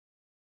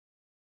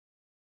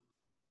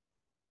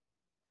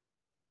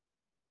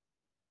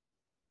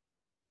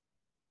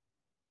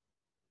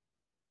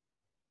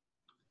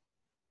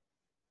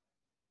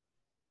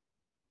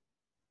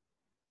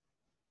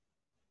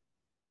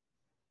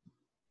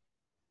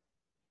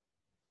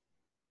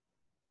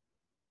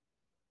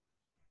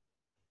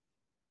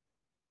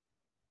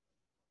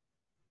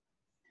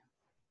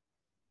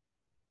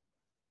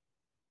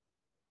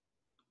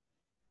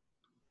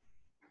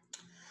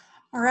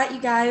All right,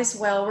 you guys.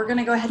 Well, we're going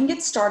to go ahead and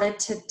get started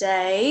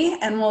today,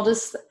 and we'll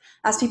just,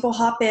 as people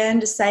hop in,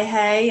 just say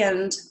hey,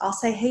 and I'll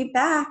say hey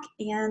back,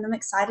 and I'm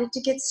excited to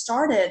get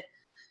started.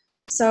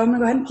 So I'm going to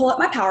go ahead and pull up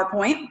my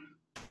PowerPoint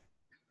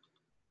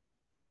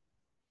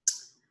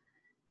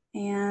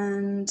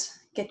and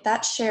get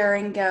that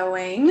sharing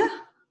going.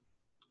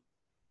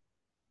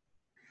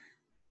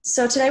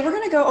 So today we're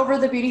going to go over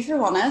the Beauty Through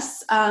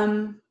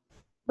Wellness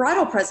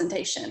bridal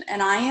presentation,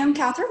 and I am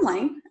Catherine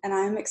Lane, and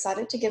I'm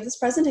excited to give this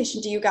presentation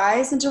to you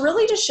guys and to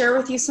really just share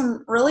with you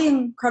some really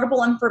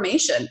incredible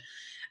information.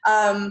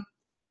 The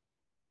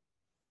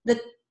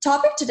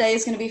topic today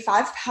is going to be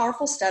 5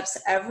 powerful steps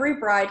every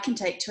bride can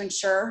take to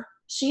ensure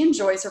she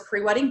enjoys her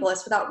pre-wedding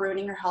bliss without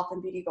ruining her health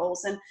and beauty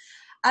goals. And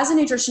as a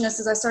nutritionist,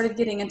 as I started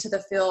getting into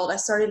the field, I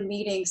started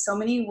meeting so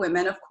many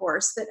women, of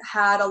course, that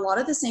had a lot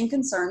of the same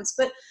concerns,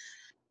 but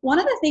one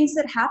of the things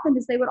that happened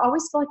is they would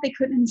always feel like they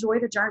couldn't enjoy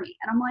the journey.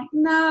 And I'm like,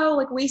 no,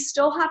 like we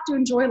still have to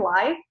enjoy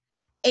life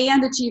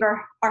and achieve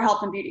our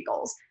health and beauty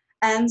goals.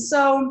 And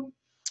so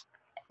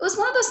it was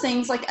one of those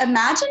things, like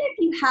imagine if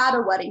you had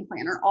a wedding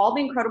planner, all the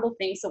incredible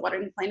things the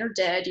wedding planner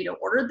did,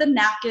 ordered the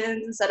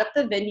napkins and set up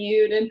the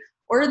venue and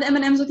ordered the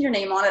M&Ms with your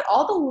name on it,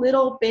 all the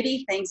little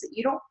bitty things that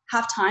you don't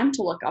have time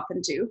to look up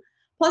and do,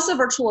 plus a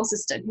virtual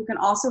assistant who can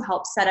also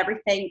help set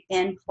everything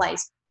in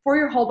place for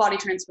your whole body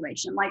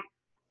transformation. Like,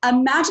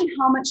 imagine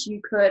how much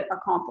you could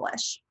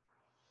accomplish.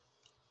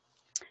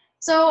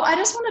 So I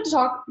just wanted to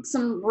talk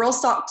some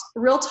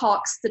real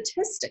talk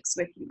statistics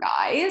with you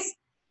guys.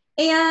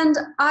 And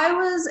I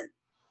was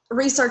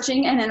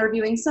researching and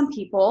interviewing some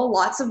people,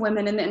 lots of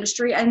women in the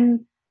industry, and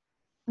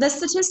the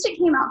statistic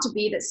came out to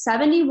be that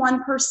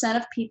 71%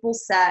 of people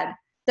said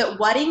that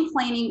wedding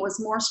planning was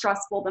more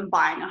stressful than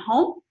buying a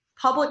home,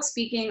 public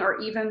speaking, or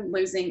even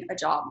losing a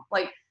job.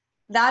 Like,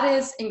 that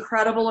is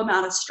incredible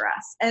amount of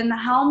stress, and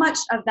how much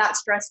of that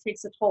stress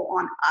takes a toll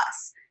on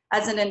us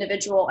as an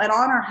individual and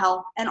on our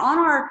health and on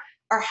our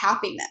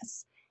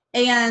happiness.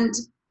 And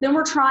then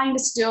we're trying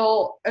to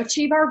still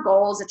achieve our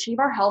goals, achieve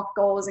our health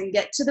goals, and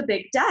get to the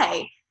big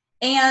day.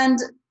 And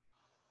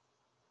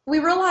we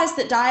realize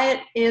that diet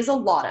is a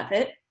lot of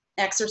it,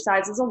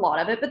 exercise is a lot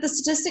of it, but the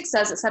statistic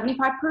says that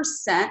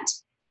 75%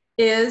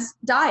 is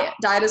diet.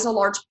 Diet is a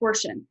large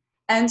portion.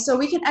 And so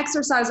we can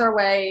exercise our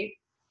way.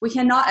 We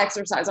cannot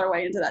exercise our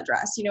way into that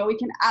dress. We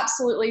can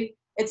absolutely,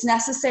 it's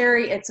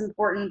necessary, it's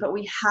important, but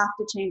we have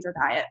to change our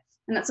diet.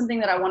 And that's something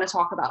that I want to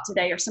talk about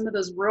today, are some of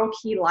those real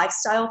key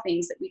lifestyle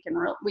things that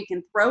we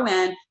can throw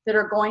in that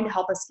are going to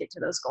help us get to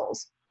those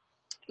goals.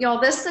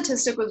 Y'all, this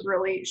statistic was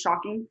really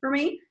shocking for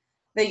me.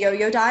 The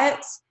yo-yo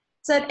diets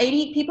said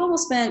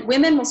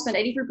women will spend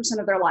 83%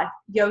 of their life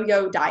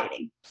yo-yo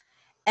dieting.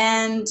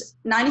 And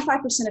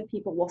 95% of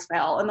people will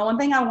fail. And the one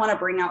thing I want to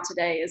bring out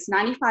today is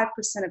 95%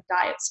 of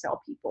diets fail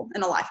people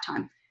in a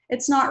lifetime.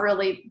 It's not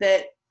really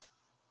that,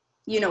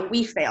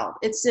 we failed.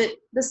 It's that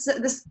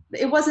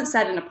it wasn't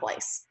set in a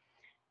place.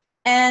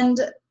 And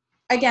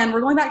again,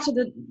 we're going back to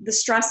the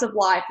stress of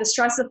life, the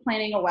stress of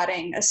planning a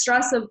wedding, a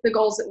stress of the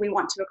goals that we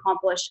want to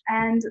accomplish.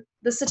 And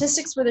the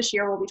statistics for this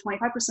year will be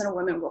 25% of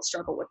women will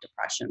struggle with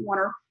depression 1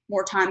 or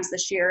more times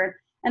this year.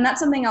 And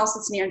that's something else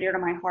that's near and dear to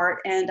my heart.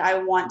 And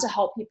I want to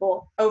help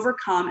people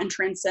overcome and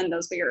transcend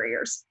those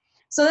barriers.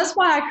 So that's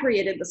why I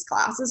created this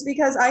class, is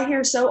because I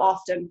hear so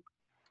often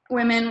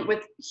women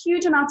with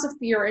huge amounts of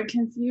fear and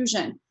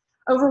confusion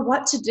over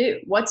what to do,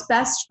 what's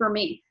best for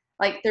me.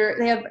 Like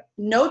they have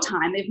no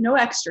time, they have no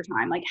extra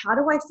time. Like, how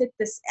do I fit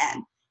this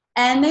in?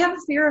 And they have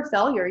a fear of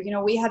failure.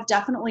 We have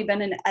definitely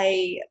been in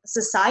a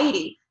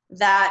society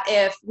that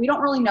if we don't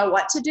really know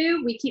what to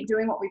do, we keep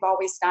doing what we've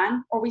always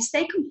done, or we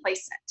stay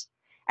complacent.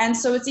 And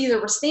so it's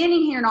either we're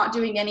standing here not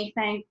doing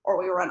anything, or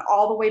we run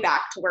all the way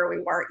back to where we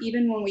were,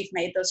 even when we've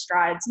made those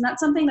strides. And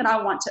that's something that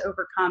I want to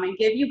overcome and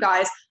give you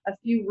guys a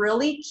few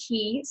really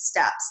key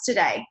steps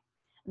today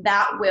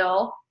that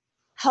will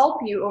help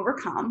you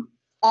overcome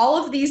all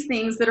of these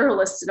things that are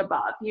listed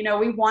above. We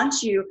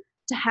want you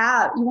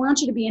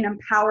to be an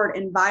empowered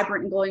and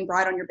vibrant and glowing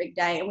bride on your big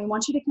day. And we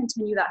want you to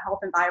continue that health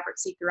and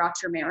vibrancy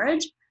throughout your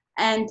marriage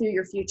and through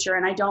your future.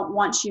 And I don't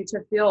want you to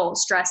feel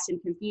stressed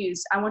and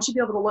confused. I want you to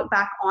be able to look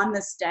back on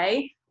this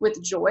day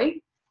with joy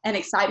and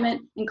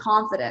excitement and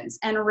confidence,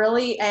 and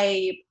really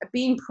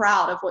being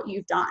proud of what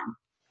you've done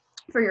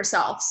for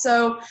yourself.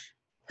 So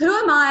who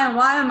am I and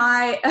why am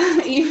I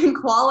even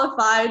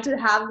qualified to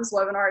have this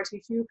webinar to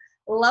teach you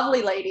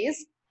lovely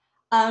ladies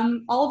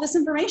all of this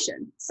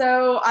information?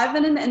 So I've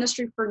been in the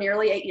industry for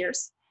nearly 8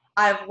 years.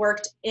 I've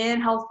worked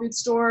in health food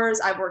stores.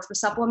 I've worked for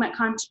supplement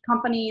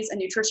companies and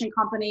nutrition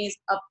companies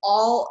of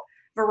all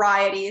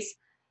varieties.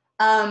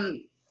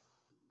 I'm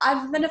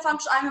a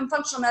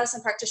functional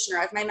medicine practitioner.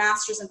 I have my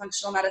master's in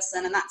functional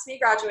medicine, and that's me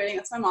graduating.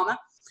 That's my mama.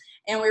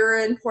 And we were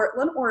in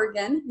Portland,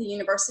 Oregon, the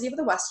University of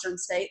the Western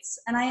States,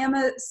 and I am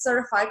a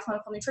certified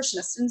clinical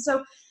nutritionist. And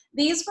so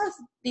these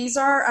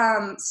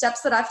are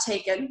steps that I've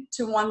taken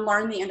to, one,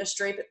 learn the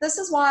industry, but this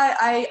is why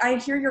I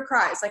hear your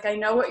cries. Like, I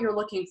know what you're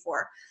looking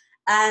for,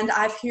 and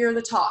I hear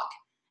the talk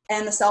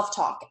and the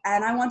self-talk,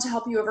 and I want to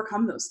help you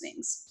overcome those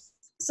things.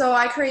 So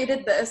I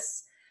created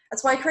this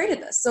That's why I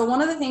created this. So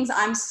one of the things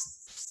I'm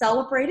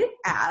celebrated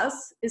as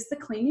is the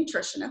clean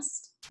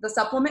nutritionist, the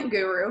supplement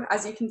guru,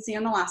 as you can see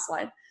on the last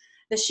slide,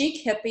 the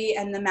chic hippie,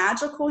 and the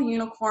magical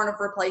unicorn of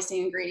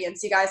replacing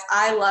ingredients. You guys,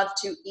 I love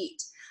to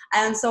eat.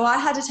 And so I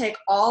had to take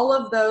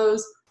all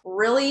those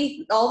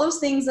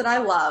things that I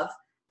love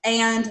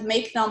and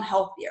make them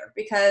healthier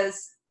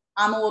because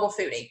I'm a little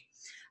foodie.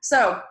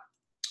 So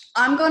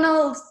I'm going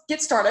to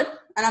get started,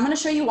 and I'm going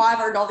to show you why I've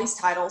earned all these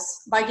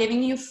titles by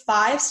giving you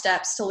 5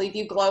 steps to leave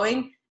you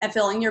glowing and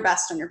feeling your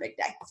best on your big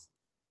day.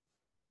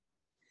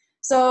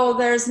 So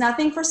there's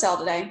nothing for sale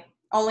today,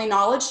 only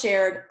knowledge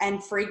shared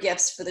and free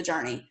gifts for the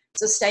journey.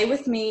 So stay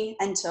with me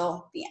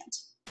until the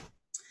end.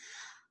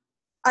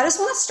 I just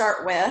want to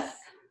start with,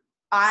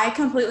 I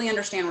completely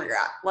understand where you're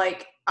at.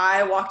 Like,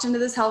 I walked into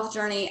this health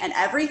journey and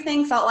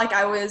everything felt like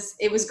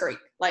it was Greek.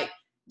 Like,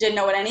 didn't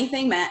know what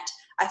anything meant.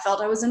 I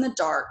felt I was in the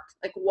dark.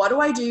 Like, what do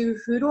I do?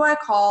 Who do I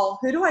call?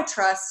 Who do I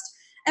trust?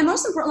 And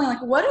most importantly,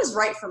 like, what is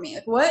right for me?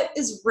 Like, what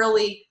is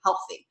really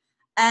healthy?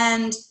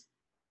 And,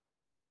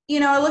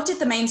 I looked at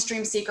the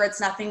mainstream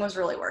secrets. Nothing was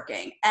really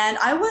working. And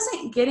I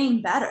wasn't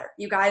getting better.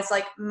 You guys,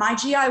 like, my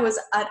GI was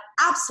an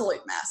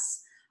absolute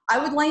mess. I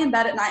would lay in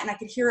bed at night and I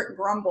could hear it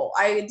grumble.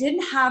 I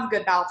didn't have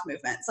good bowel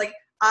movements. Like,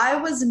 I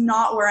was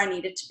not where I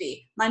needed to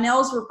be. My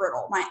nails were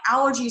brittle. My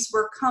allergies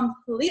were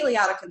completely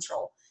out of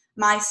control.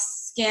 My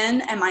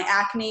skin and my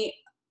acne,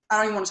 I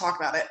don't even want to talk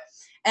about it.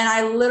 And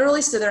I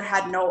literally stood there,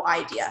 had no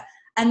idea.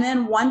 And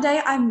then one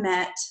day I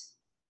met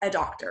a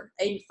doctor,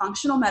 a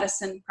functional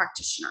medicine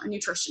practitioner, a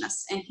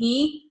nutritionist, and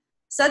he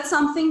said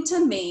something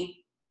to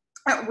me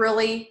that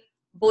really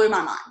blew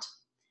my mind.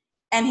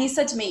 And he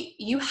said to me,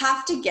 you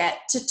have to get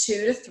to 2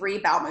 to 3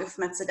 bowel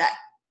movements a day.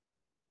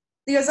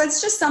 Because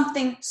that's just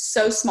something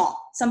so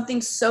small, something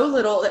so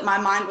little that my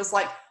mind was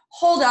like,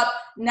 hold up,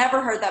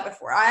 never heard that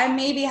before. I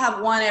maybe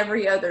have one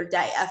every other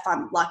day if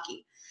I'm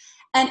lucky.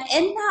 And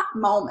in that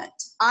moment,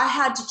 I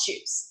had to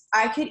choose.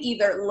 I could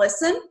either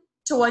listen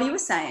to what he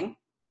was saying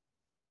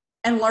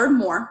and learn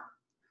more,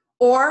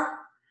 or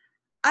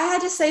I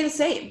had to say the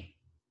same.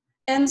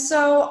 And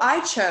so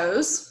I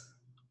chose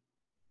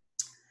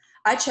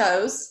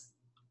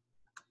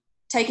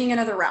taking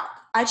another route.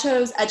 I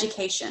chose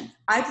education.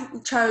 I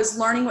chose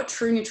learning what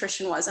true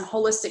nutrition was and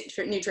holistic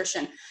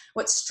nutrition,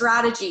 what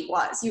strategy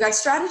was. You guys,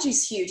 strategy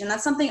is huge. And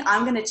that's something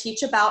I'm going to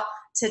teach about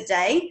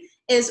today.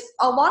 Is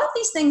a lot of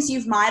these things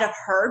you might have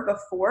heard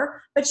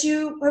before, but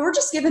you were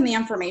just given the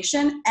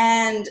information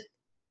and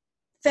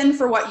fend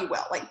for what you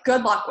will. Like,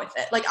 good luck with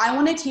it. Like, I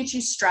want to teach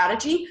you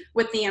strategy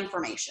with the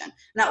information. And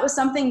that was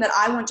something that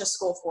I went to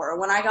school for.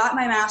 When I got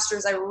my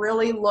master's, I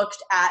really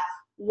looked at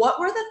what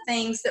were the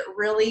things that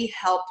really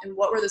helped and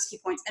what were those key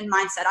points, and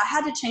mindset. I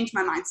had to change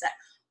my mindset.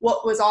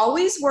 What was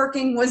always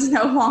working was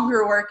no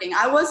longer working.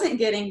 I wasn't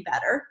getting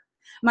better.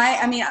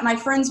 My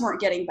friends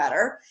weren't getting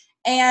better.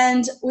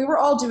 And we were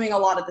all doing a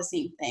lot of the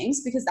same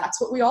things because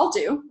that's what we all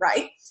do,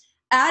 right?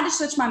 And I had to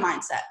switch my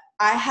mindset.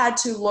 I had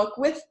to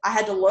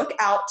look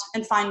out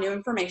and find new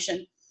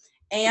information.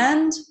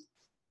 And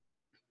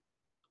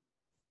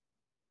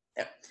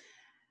I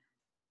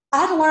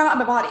had to learn about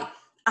my body.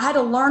 I had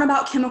to learn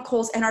about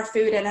chemicals in our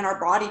food and in our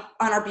body,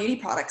 on our beauty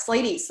products.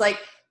 Ladies, like,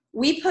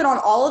 we put on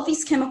all of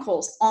these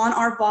chemicals on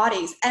our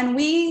bodies, and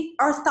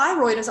our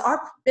thyroid is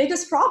our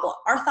biggest problem.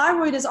 Our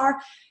thyroid is our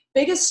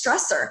biggest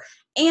stressor.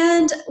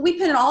 And we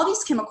put in all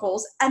these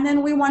chemicals, and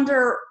then we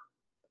wonder,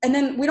 and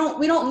then we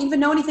don't even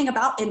know anything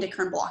about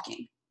endocrine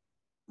blocking.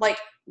 Like,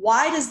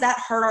 why does that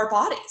hurt our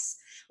bodies?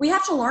 We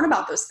have to learn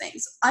about those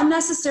things.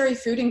 Unnecessary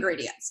food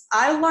ingredients.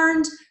 I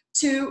learned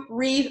to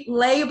read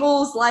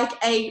labels like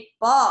a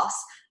boss.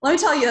 Let me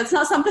tell you, that's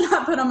not something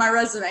I put on my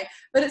resume,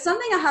 but it's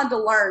something I had to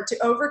learn to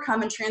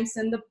overcome and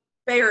transcend the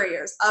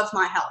barriers of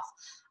my health.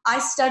 I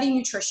study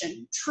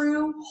nutrition,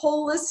 true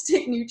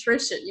holistic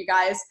nutrition, you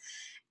guys.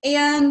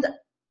 And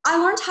I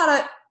learned how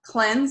to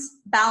cleanse,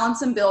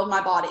 balance, and build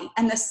my body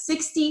and the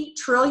 60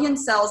 trillion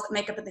cells that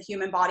make up the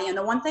human body. And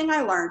the one thing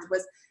I learned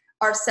was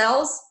our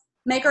cells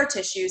make our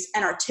tissues,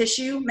 and our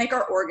tissue make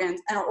our organs,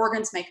 and our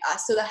organs make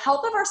us. So the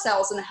health of our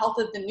cells and the health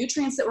of the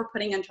nutrients that we're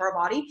putting into our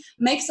body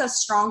makes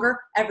us stronger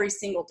every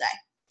single day.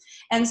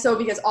 And so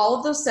because all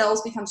of those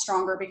cells become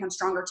stronger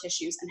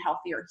tissues and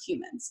healthier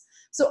humans.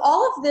 So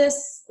all of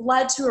this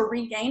led to a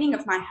regaining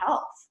of my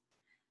health.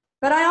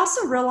 But I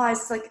also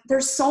realized, like,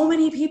 there's so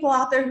many people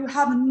out there who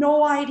have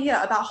no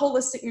idea about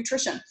holistic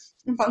nutrition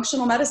and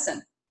functional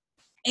medicine.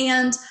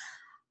 And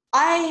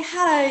I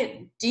had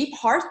a deep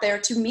heart there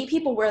to meet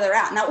people where they're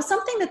at. And that was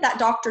something that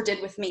doctor did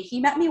with me.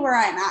 He met me where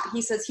I'm at.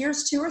 He says,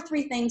 here's 2 or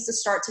 3 things to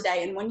start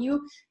today. And when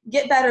you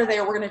get better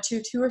there, we're going to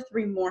do 2 or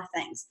 3 more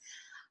things.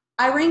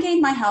 I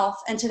regained my health.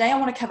 And today I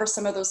want to cover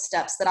some of those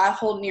steps that I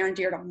hold near and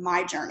dear to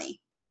my journey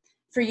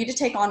for you to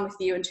take on with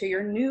you into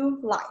your new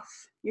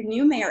life, your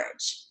new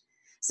marriage.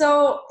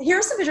 So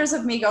here's some pictures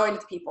of me going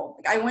to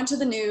people. Like, I went to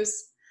the news.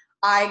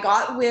 I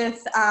got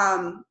with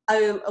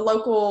a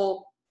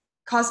local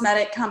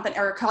cosmetic company,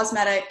 or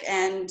cosmetic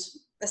and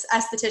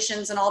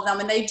estheticians and all of them,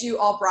 and they do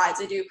all brides.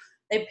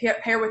 They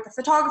pair with the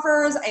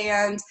photographers,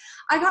 and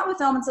I got with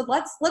them and said,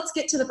 let's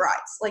get to the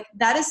brides. Like,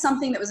 that is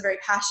something that was very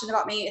passionate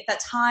about me. At that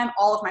time,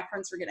 all of my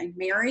friends were getting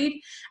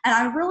married, and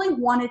I really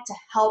wanted to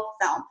help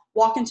them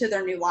walk into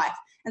their new life.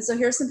 And so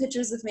here's some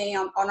pictures of me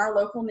on our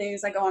local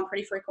news. I go on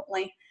pretty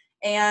frequently,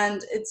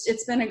 and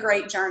it's been a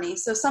great journey.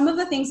 So some of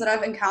the things that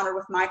I've encountered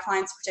with my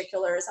clients in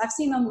particular is I've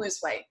seen them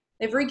lose weight.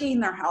 They've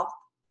regained their health.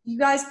 You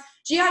guys,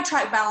 GI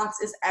tract balance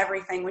is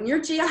everything. When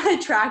your GI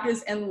tract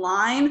is in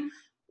line,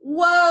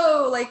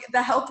 whoa, like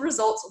the health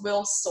results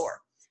will soar.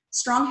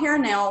 Strong hair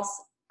and nails,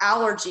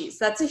 allergies,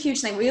 that's a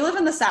huge thing. We live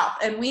in the South,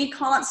 and we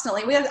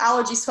have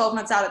allergies 12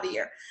 months out of the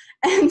year.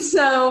 And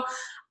so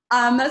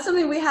that's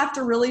something we have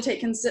to really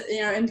take into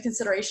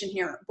consideration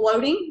here.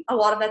 Bloating, a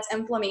lot of that's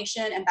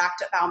inflammation and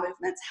backed up bowel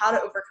movements, how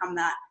to overcome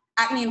that.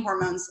 Acne and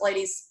hormones,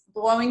 ladies,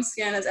 glowing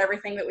skin is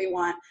everything that we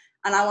want,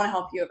 and I want to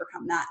help you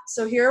overcome that.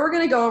 So here we're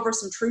going to go over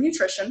some true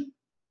nutrition,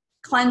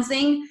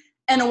 cleansing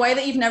in a way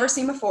that you've never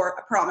seen before,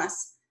 I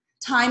promise.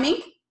 Timing,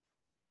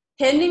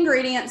 hidden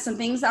ingredients, some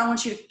things that I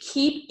want you to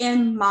keep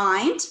in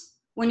mind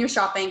when you're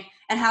shopping,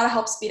 and how to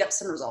help speed up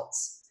some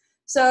results.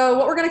 So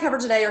what we're going to cover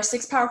today are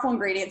 6 powerful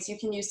ingredients you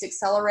can use to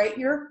accelerate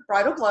your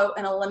bridal glow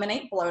and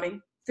eliminate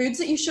bloating, foods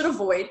that you should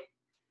avoid,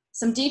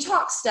 some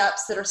detox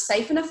steps that are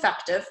safe and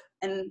effective,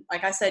 and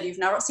like I said, you've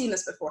never seen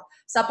this before,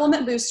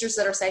 supplement boosters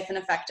that are safe and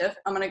effective.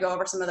 I'm going to go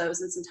over some of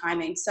those and some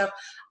timing. So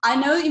I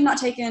know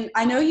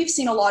you've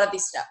seen a lot of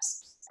these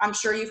steps. I'm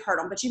sure you've heard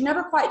them, but you've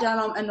never quite done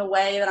them in the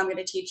way that I'm going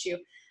to teach you.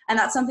 And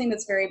that's something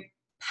that's very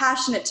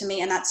passionate to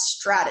me, and that's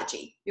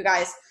strategy, you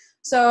guys.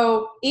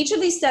 So each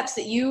of these steps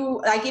that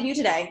I give you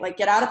today, like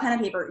get out a pen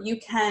and paper, you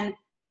can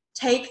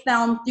take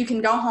them, you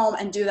can go home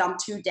and do them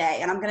today.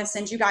 And I'm going to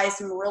send you guys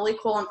some really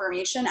cool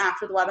information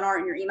after the webinar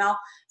in your email.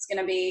 It's going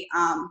to be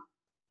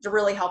to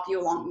really help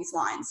you along these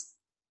lines.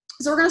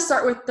 So we're going to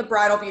start with the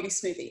bridal beauty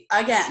smoothie.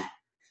 Again,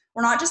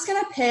 we're not just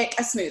going to pick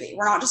a smoothie.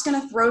 We're not just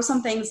going to throw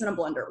some things in a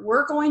blender.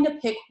 We're going to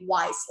pick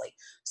wisely.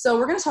 So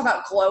we're going to talk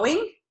about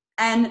glowing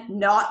and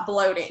not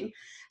bloating.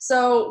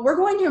 So we're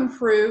going to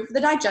improve the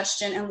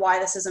digestion and why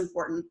this is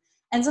important.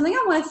 And something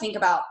I want to think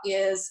about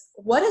is,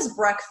 what does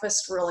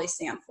breakfast really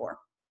stand for?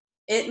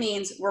 It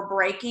means we're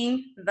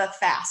breaking the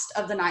fast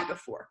of the night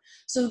before.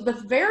 So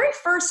the very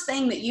first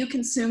thing that you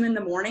consume in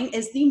the morning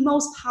is the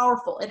most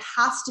powerful. It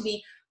has to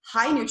be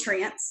high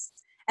nutrients,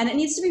 and it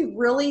needs to be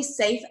really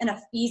safe and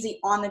easy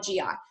on the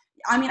GI.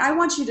 I mean, I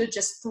want you to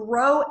just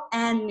throw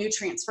in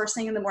nutrients first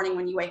thing in the morning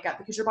when you wake up,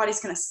 because your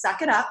body's going to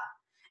suck it up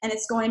and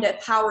it's going to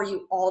power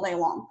you all day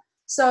long.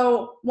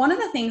 So one of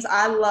the things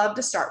I love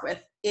to start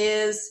with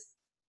is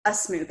a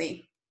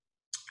smoothie.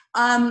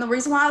 The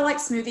reason why I like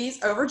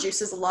smoothies over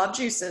juices, love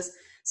juices,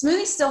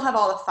 smoothies still have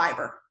all the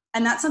fiber.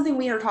 And that's something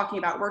we are talking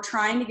about. We're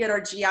trying to get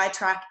our GI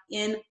tract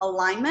in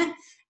alignment,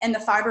 and the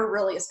fiber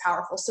really is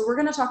powerful. So we're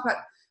going to talk about,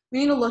 we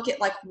need to look at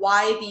like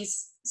why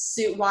these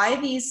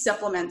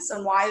supplements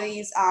and why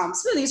these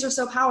smoothies are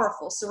so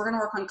powerful. So we're going to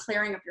work on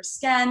clearing up your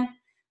skin,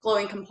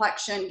 glowing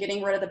complexion,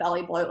 getting rid of the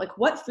belly bloat. Like,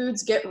 what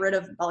foods get rid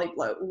of belly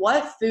bloat?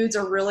 What foods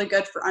are really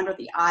good for under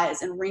the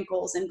eyes and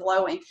wrinkles and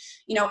glowing?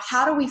 You know,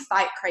 how do we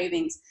fight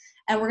cravings?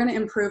 And we're going to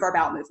improve our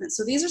bowel movement.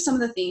 So these are some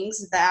of the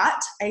things that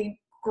a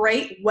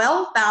great,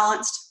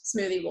 well-balanced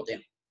smoothie will do.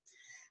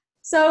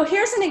 So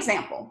here's an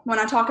example when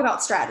I talk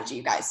about strategy,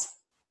 you guys.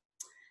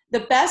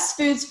 The best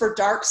foods for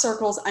dark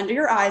circles under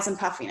your eyes and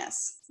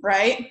puffiness,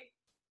 right?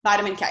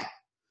 Vitamin K.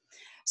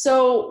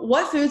 So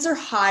what foods are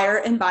higher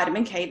in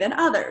vitamin K than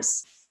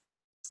others?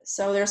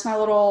 So there's my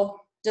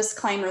little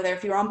disclaimer there.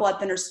 If you're on blood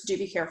thinners, do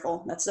be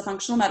careful. That's the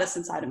functional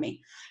medicine side of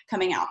me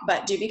coming out,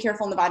 but do be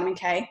careful in the vitamin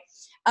K.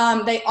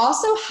 They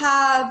also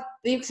have,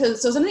 so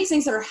some of these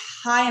things that are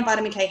high in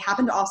vitamin K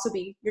happen to also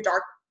be your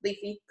dark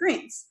leafy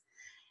greens.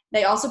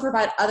 They also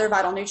provide other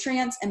vital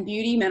nutrients and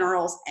beauty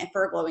minerals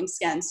for glowing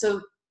skin.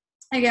 So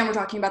again, we're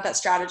talking about that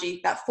strategy,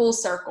 that full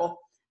circle,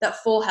 that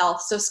full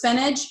health. So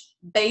spinach,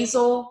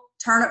 basil,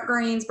 turnip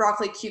greens,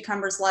 broccoli,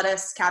 cucumbers,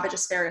 lettuce, cabbage,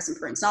 asparagus, and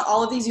prunes. Not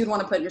all of these you'd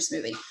want to put in your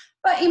smoothie,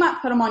 but you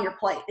might put them on your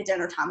plate at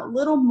dinner time a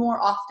little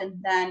more often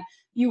than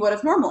you would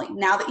have normally,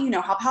 now that you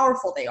know how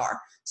powerful they are.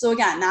 So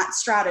again, that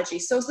strategy.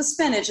 So is the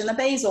spinach and the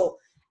basil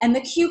and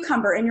the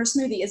cucumber in your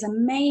smoothie is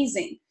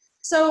amazing.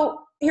 So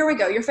here we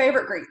go, your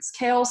favorite greens: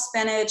 kale,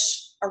 spinach,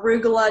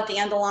 arugula,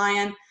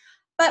 dandelion.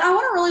 But I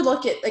want to really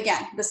look at,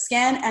 again, the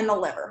skin and the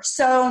liver.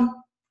 So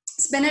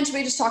spinach,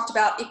 we just talked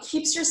about, it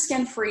keeps your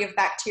skin free of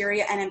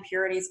bacteria and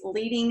impurities,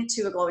 leading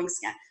to a glowing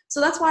skin. So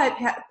that's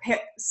why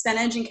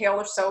spinach and kale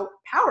are so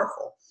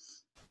powerful.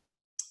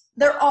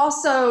 They're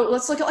also,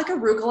 let's look at like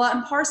arugula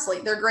and parsley.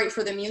 They're great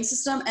for the immune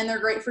system, and they're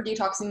great for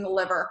detoxing the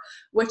liver,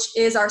 which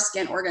is our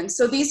skin organ.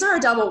 So these are a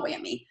double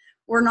whammy.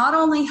 We're not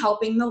only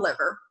helping the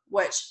liver,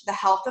 which the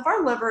health of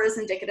our liver is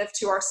indicative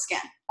to our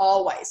skin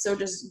always. So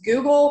just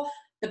Google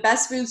the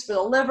best foods for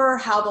the liver,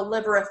 how the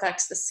liver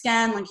affects the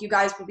skin. Like, you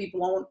guys will be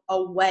blown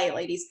away,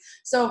 ladies.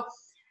 So,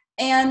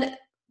 and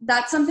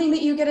that's something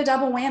that you get a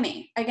double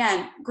whammy.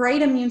 Again,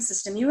 great immune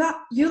system.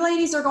 You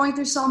ladies are going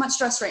through so much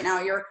stress right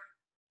now. You're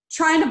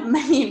trying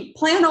to,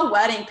 plan a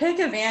wedding, pick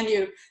a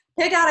venue,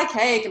 pick out a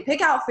cake and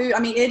pick out food. I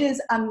mean, it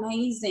is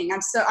amazing.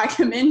 I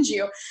commend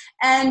you.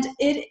 And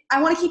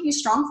I want to keep you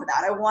strong for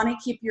that. I want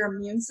to keep your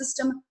immune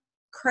system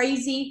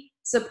crazy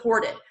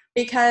supported,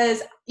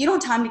 because you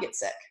don't have time to get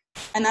sick.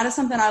 And that is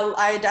something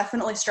I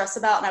definitely stress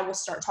about, and I will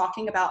start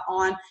talking about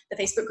on the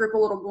Facebook group a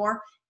little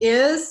more,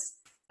 is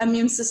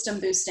immune system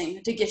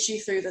boosting to get you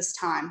through this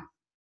time.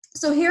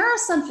 So here are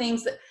some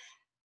things that,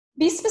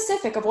 be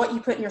specific of what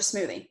you put in your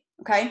smoothie,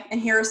 okay? And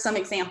here are some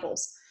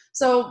examples.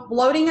 So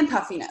bloating and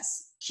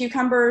puffiness,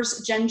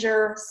 cucumbers,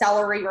 ginger,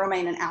 celery,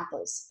 romaine, and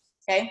apples,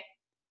 okay?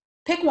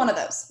 Pick one of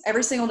those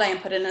every single day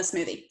and put it in a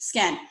smoothie.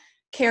 Skin,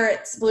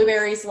 carrots,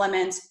 blueberries,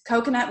 lemons,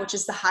 coconut, which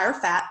is the higher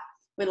fat.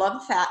 We love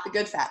the fat, the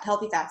good fat,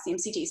 healthy fats, the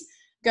MCTs.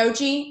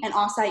 Goji and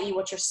acai,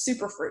 which are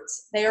super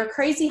fruits. They are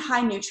crazy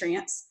high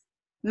nutrients,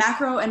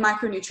 macro and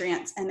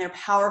micronutrients, and they're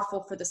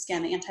powerful for the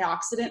skin. The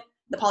antioxidant,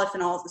 the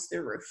polyphenols is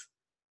through the roof.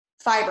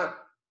 Fiber.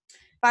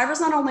 Fiber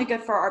is not only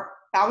good for our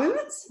bowel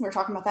movements, we were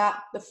talking about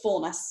that, the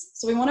fullness.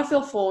 So we want to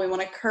feel full. We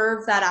want to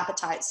curb that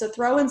appetite. So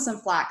throw in some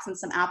flax and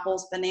some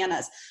apples,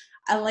 bananas.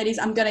 And ladies,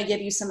 I'm going to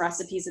give you some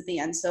recipes at the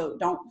end, so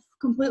don't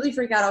completely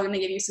freak out. I'm going to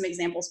give you some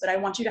examples, but I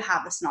want you to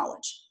have this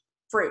knowledge.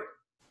 Fruit.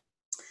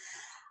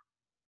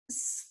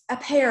 A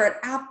pear, an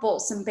apple,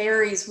 some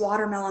berries,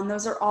 watermelon,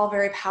 those are all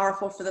very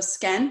powerful for the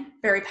skin,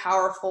 very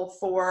powerful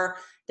for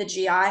the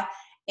GI,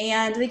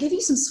 and they give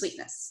you some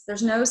sweetness.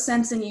 There's no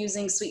sense in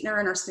using sweetener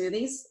in our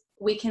smoothies.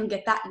 We can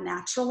get that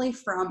naturally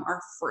from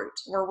our fruit.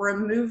 We're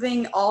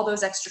removing all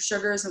those extra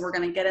sugars, and we're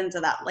going to get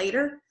into that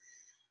later.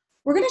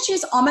 We're going to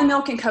choose almond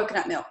milk and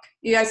coconut milk.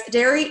 You guys,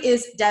 dairy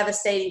is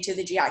devastating to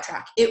the GI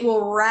tract. It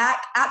will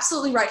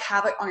absolutely wreak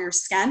havoc on your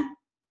skin,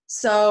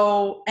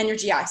 and your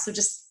GI. So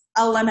just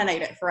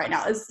eliminate it for right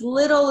now, as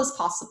little as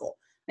possible.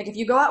 Like if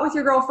you go out with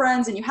your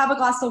girlfriends and you have a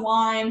glass of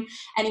wine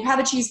and you have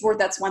a cheese board,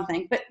 that's one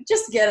thing, but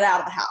just get it out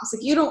of the house.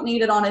 Like you don't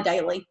need it on a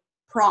daily,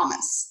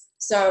 promise.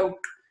 So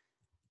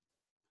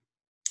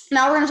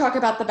now we're going to talk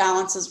about the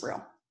balance is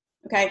real.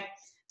 Okay.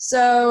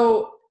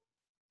 So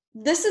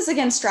this is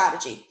again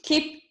strategy.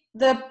 Keep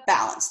the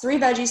balance. 3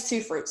 veggies,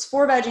 2 fruits,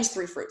 4 veggies,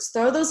 3 fruits.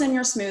 Throw those in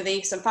your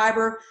smoothie, some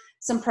fiber,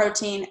 some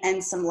protein,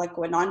 and some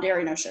liquid,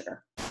 non-dairy, no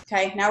sugar.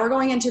 Okay, now we're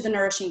going into the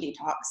nourishing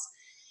detox.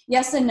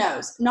 Yes and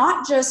no's,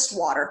 not just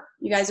water.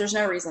 You guys, there's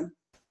no reason.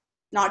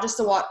 Not just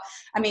the water.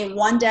 I mean,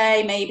 1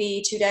 day,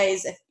 maybe 2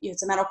 days, if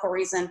it's a medical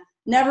reason,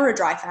 never a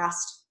dry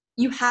fast.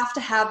 You have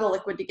to have the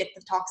liquid to get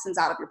the toxins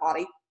out of your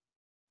body.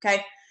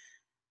 Okay,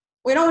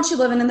 we don't want you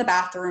living in the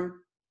bathroom.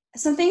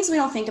 Some things we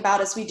don't think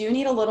about is we do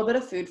need a little bit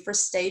of food for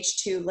stage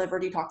 2 liver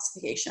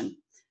detoxification.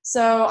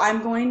 So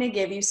I'm going to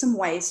give you some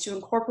ways to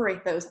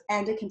incorporate those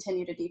and to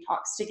continue to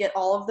detox, to get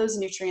all of those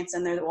nutrients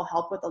in there that will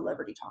help with the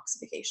liver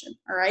detoxification,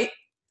 all right?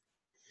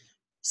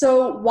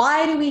 So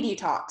why do we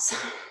detox?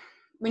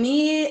 We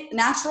need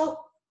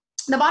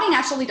the body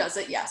naturally does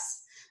it,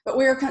 yes, but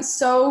we're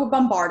so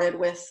bombarded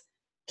with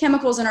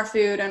chemicals in our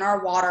food and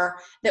our water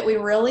that we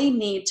really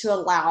need to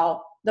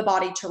allow the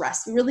body to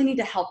rest. We really need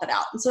to help it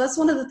out. And so that's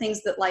one of the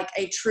things that like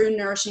a true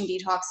nourishing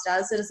detox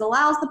does. It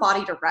allows the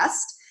body to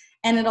rest,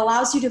 and it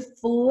allows you to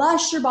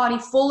flush your body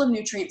full of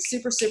nutrients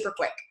super, super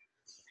quick.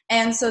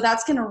 And so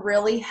that's going to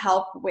really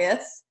help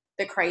with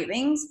the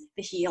cravings,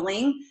 the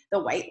healing, the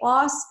weight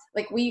loss.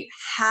 Like we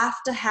have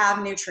to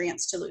have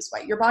nutrients to lose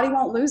weight. Your body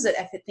won't lose it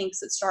if it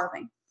thinks it's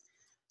starving.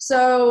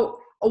 So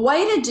a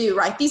way to do,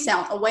 write these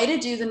down, a way to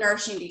do the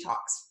nourishing detox.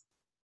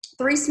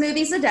 3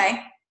 smoothies a day,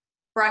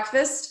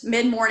 breakfast,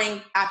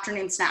 mid-morning,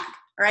 afternoon snack,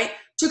 all right?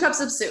 2 cups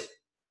of soup.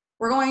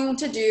 We're going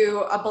to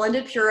do a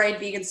blended pureed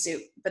vegan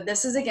soup, but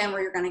this is again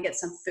where you're going to get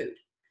some food.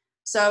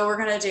 So we're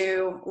going to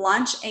do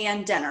lunch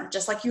and dinner,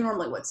 just like you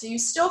normally would. So you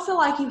still feel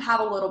like you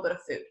have a little bit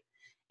of food.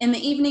 In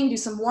the evening, do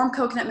some warm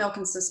coconut milk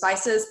and some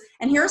spices.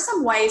 And here are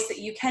some ways that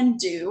you can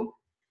do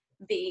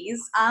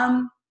these,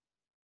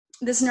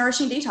 this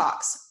nourishing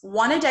detox.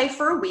 1 a day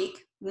for a week,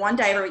 1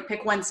 day every week,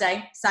 pick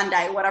Wednesday,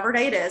 Sunday, whatever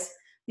day it is.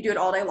 You do it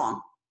all day long.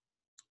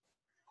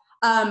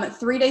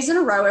 3 days in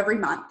a row every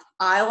month.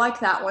 I like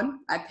that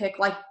one. I pick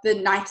like the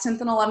 9th, 10th,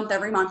 and 11th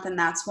every month, and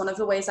that's one of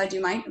the ways I do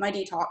my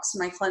detox,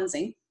 my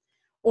cleansing.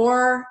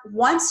 Or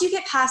once you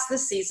get past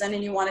this season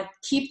and you want to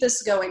keep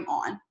this going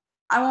on,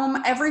 I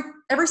want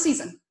every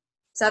season,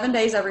 7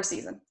 days every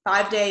season,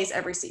 5 days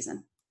every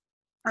season.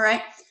 All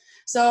right.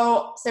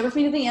 So stay with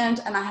me to the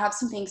end, and I have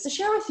some things to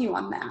share with you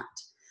on that.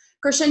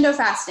 Crescendo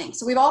fasting.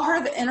 So we've all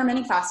heard of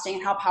intermittent fasting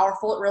and how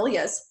powerful it really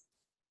is.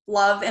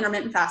 Love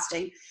intermittent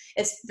fasting.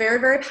 It's very,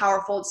 very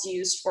powerful. It's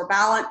used for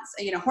balance,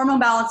 hormone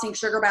balancing,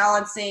 sugar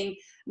balancing,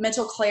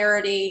 mental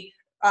clarity,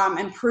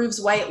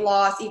 improves weight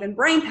loss, even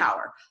brain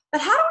power.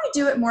 But how do we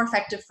do it more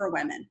effective for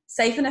women?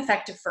 Safe and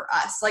effective for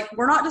us. Like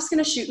we're not just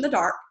going to shoot in the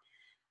dark.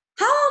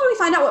 How do we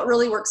find out what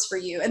really works for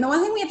you? And the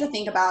one thing we have to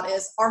think about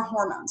is our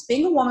hormones.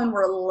 Being a woman,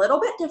 we're a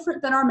little bit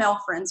different than our male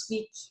friends.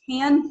 We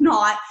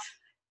cannot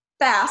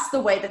fast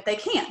the way that they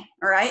can.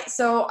 All right.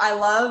 So I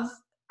love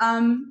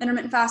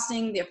intermittent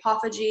fasting, the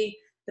autophagy,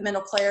 the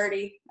mental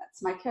clarity.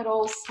 That's my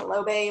kittles.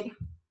 Hello, babe.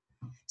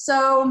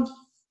 So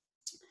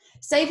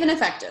Safe and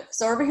effective.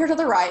 So over here to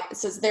the right, it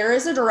says there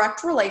is a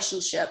direct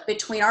relationship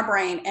between our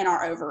brain and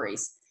our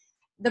ovaries.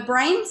 The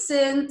brain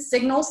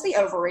signals the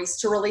ovaries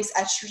to release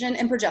estrogen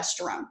and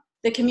progesterone.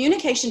 The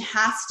communication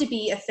has to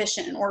be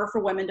efficient in order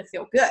for women to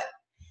feel good.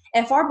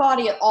 If our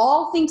body at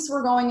all thinks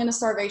we're going into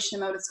starvation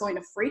mode, it's going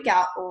to freak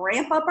out,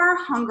 ramp up our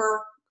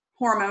hunger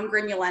hormone,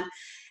 ghrelin,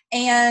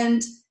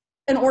 and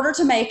in order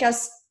to make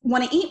us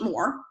want to eat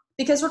more,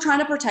 because we're trying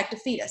to protect a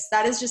fetus.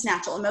 That is just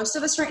natural. And most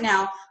of us right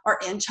now are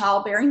in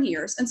childbearing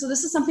years. And so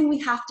this is something we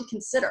have to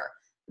consider.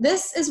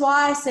 This is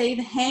why I say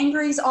the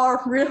hangries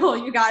are real,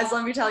 you guys.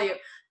 Let me tell you,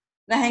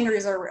 the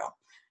hangries are real.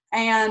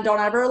 And don't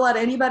ever let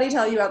anybody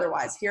tell you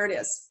otherwise. Here it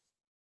is.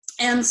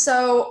 And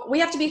so we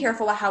have to be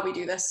careful about how we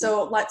do this.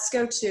 So let's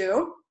go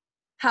to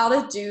how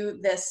to do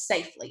this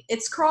safely.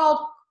 It's called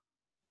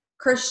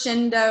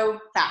crescendo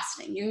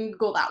fasting. You can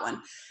Google that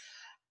one.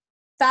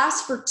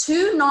 Fast for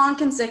 2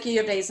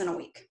 non-consecutive days in a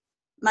week,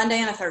 Monday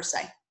and a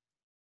Thursday.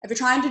 If you're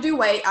trying to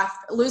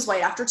lose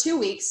weight after 2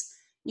 weeks,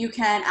 you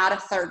can add a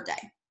 3rd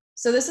day.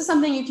 So this is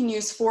something you can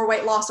use for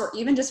weight loss or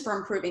even just for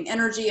improving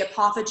energy,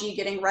 autophagy,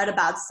 getting rid of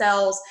bad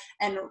cells,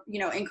 and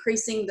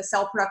increasing the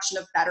cell production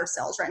of better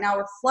cells. Right now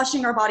we're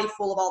flushing our body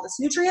full of all this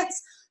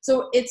nutrients.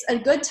 So it's a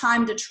good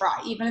time to try,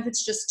 even if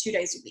it's just 2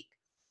 days a week.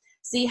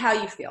 See how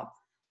you feel.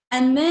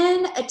 And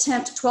then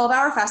attempt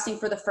 12-hour fasting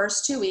for the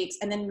first 2 weeks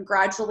and then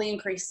gradually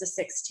increase to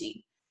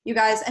 16. You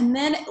guys, and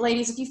then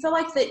ladies, if you feel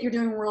like that you're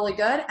doing really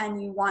good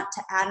and you want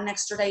to add an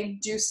extra day,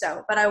 do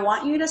so. But I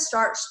want you to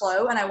start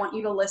slow and I want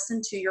you to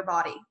listen to your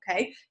body,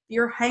 okay? If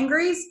you're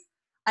hangries,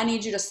 I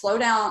need you to slow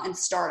down and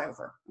start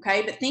over,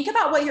 okay? But think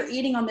about what you're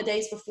eating on the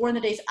days before and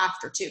the days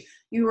after too.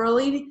 You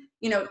really,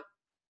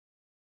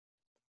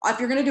 if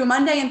you're gonna do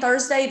Monday and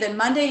Thursday, then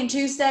Monday and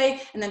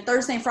Tuesday, and then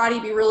Thursday and Friday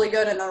be really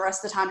good, and the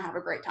rest of the time have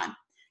a great time.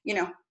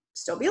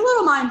 Still be a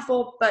little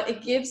mindful, but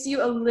it gives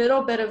you a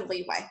little bit of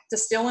leeway to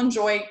still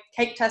enjoy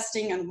cake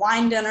testing and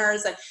wine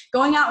dinners and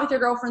going out with your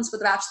girlfriends for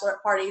the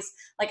bachelorette parties.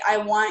 Like, I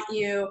want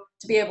you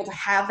to be able to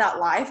have that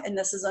life, and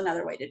this is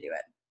another way to do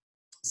it.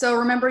 So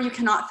remember, you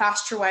cannot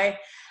fast your way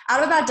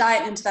out of that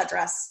diet into that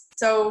dress.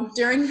 So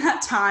during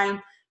that time,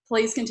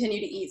 please continue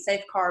to eat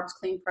safe carbs,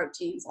 clean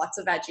proteins, lots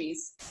of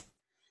veggies.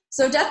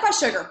 So death by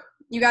sugar.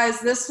 You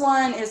guys, this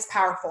one is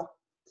powerful.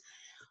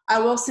 I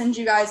will send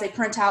you guys a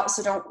printout,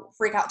 so don't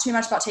freak out too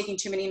much about taking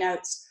too many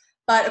notes.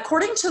 But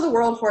according to the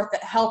World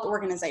Health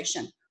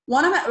Organization,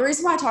 the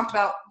reason why I talked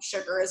about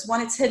sugar is,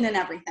 one, it's hidden in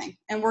everything.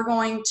 And we're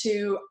going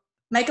to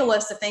make a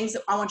list of things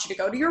that I want you to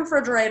go to your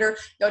refrigerator,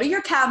 go to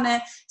your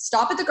cabinet,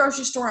 stop at the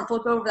grocery store and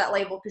flip over that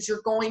label, because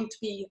you're going to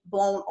be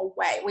blown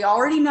away. We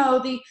already know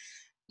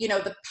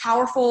the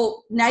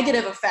powerful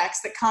negative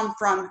effects that come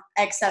from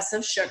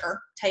excessive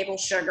sugar, table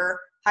sugar,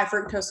 high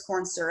fructose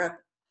corn syrup,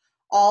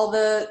 all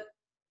the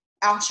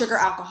sugar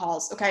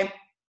alcohols, okay?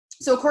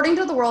 So according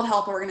to the World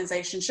Health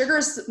Organization, sugar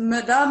is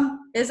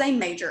a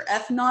major,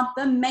 if not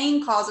the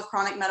main cause of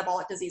chronic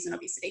metabolic disease and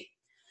obesity.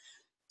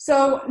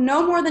 So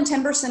no more than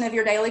 10% of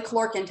your daily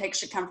caloric intake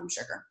should come from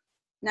sugar.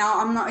 Now,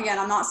 I'm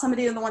not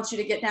somebody that wants you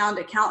to get down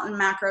to counting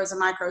macros and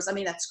micros. I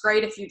mean, that's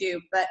great if you do,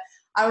 but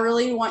I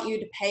really want you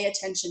to pay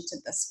attention to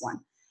this one.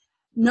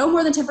 No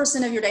more than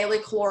 10% of your daily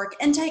caloric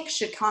intake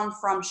should come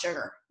from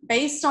sugar.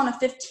 Based on a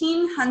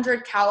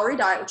 1,500 calorie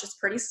diet, which is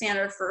pretty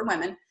standard for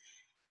women,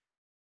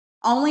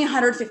 only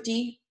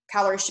 150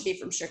 calories should be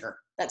from sugar.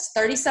 That's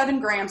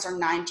 37 grams or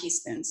 9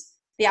 teaspoons.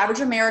 The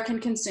average American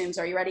consumes,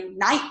 are you ready?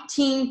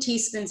 19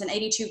 teaspoons and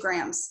 82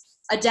 grams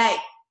a day.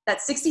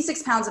 That's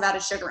 66 pounds of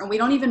added sugar, and we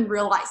don't even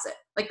realize it.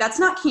 Like, that's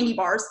not candy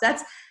bars.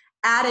 That's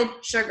added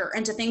sugar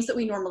into things that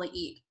we normally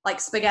eat,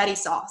 like spaghetti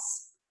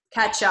sauce,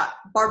 ketchup,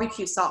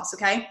 barbecue sauce,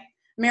 okay?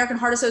 American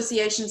Heart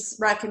Association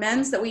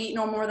recommends that we eat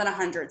no more than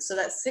 100. So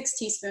that's 6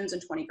 teaspoons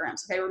and 20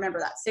 grams, okay? Remember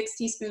that, 6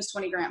 teaspoons,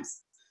 20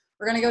 grams.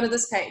 We're gonna go to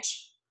this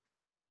page.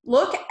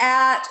 Look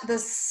at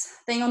this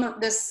thing on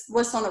this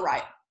list on the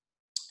right.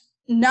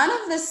 None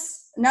of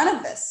this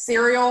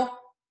cereal,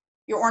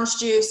 your orange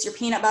juice, your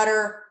peanut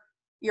butter,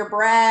 your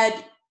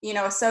bread,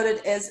 a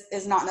soda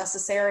is not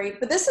necessary.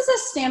 But this is a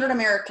standard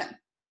American.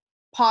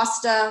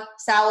 Pasta,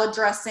 salad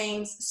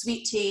dressings,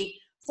 sweet tea,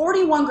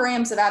 41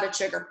 grams of added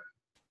sugar.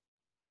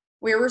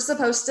 We were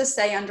supposed to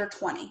stay under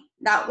 20.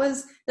 That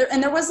was there,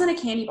 and there wasn't a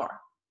candy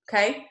bar,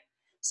 okay?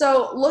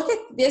 So look at,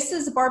 this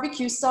is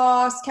barbecue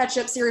sauce,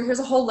 ketchup, cereal. Here's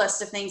a whole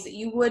list of things that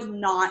you would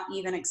not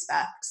even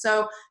expect.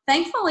 So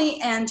thankfully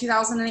in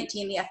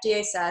 2018, the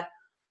FDA said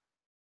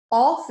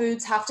all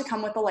foods have to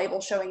come with a label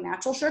showing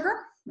natural sugar,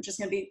 which is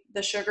going to be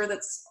the sugar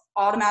that's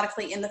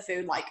automatically in the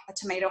food, like a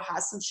tomato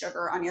has some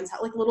sugar, onions,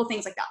 like little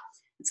things like that.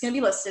 It's going to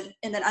be listed,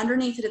 and then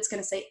underneath it, it's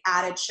going to say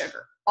added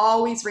sugar.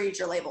 Always read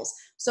your labels.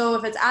 So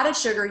if it's added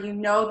sugar, you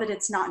know that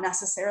it's not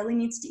necessarily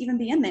needs to even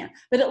be in there,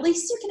 but at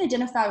least you can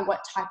identify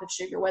what type of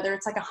sugar, whether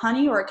it's like a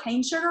honey or a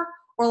cane sugar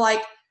or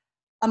like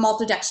a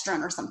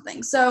maltodextrin or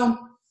something. So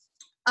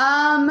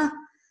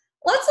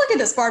let's look at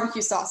this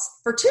barbecue sauce.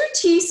 For 2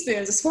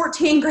 teaspoons, it's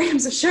 14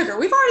 grams of sugar.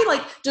 We've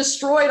already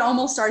destroyed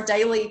almost our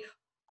daily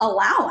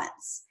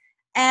allowance.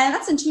 And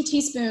that's in 2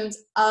 teaspoons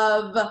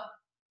of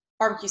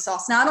barbecue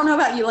sauce. Now, I don't know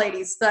about you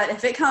ladies, but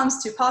if it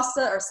comes to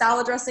pasta or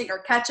salad dressing or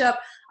ketchup,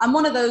 I'm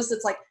one of those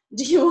that's like,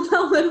 do you want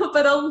a little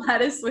bit of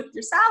lettuce with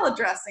your salad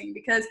dressing?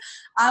 Because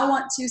I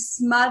want to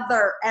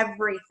smother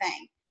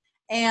everything.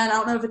 And I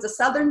don't know if it's a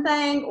Southern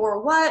thing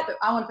or what, but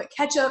I want to put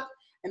ketchup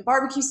and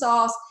barbecue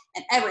sauce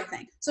and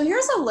everything. So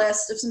here's a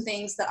list of some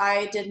things that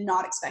I did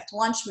not expect.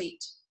 Lunch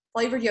meat,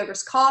 flavored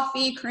yogurts,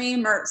 coffee,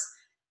 creamers.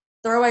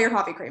 Throw away your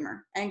coffee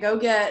creamer and go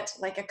get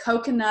like a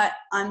coconut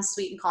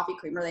unsweetened coffee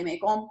creamer. They make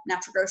them,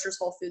 Natural Grocers,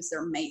 Whole Foods,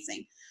 they're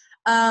amazing.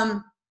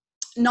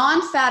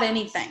 Non-fat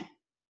anything,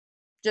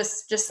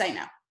 just say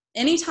no.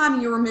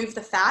 Anytime you remove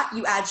the fat,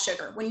 you add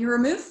sugar. When you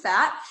remove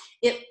fat,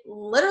 it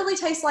literally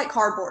tastes like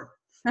cardboard.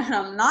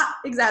 I'm not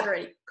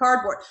exaggerating,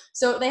 cardboard.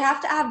 So they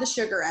have to add the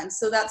sugar in.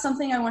 So that's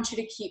something I want you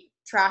to keep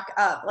track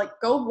of. Like,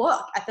 go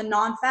look at the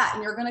non-fat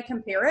and you're going to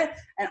compare it,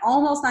 and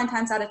almost 9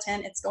 times out of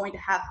 10, it's going to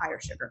have higher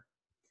sugar.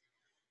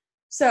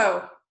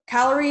 So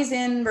calories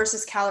in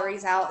versus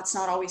calories out, it's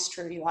not always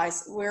true, you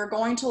guys. We're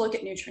going to look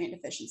at nutrient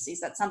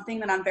deficiencies. That's something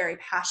that I'm very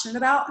passionate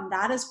about, and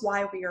that is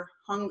why we are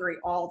hungry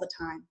all the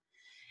time.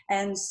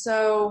 And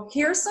so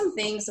here's some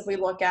things that we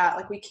look at,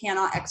 like we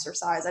cannot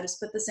exercise. I just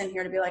put this in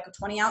here to be like, a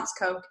 20-ounce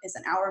Coke is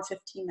an hour and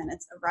 15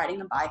 minutes of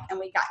riding a bike, and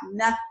we got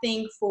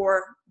nothing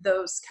for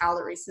those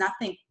calories,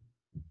 nothing.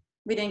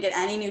 We didn't get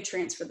any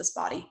nutrients for this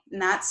body,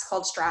 and that's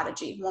called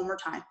strategy. One more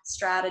time,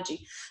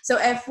 strategy. So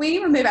if we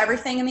remove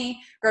everything in the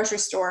grocery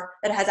store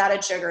that has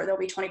added sugar, there'll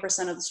be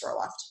 20% of the store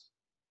left.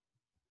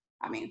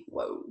 I mean,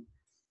 whoa.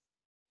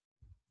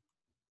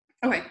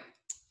 Okay,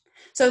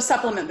 so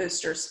supplement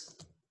boosters.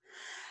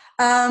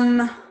 I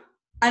know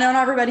not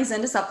everybody's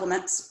into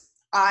supplements.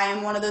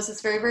 I'm one of those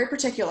that's very, very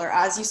particular.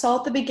 As you saw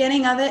at the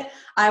beginning of it,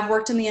 I've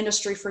worked in the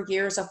industry for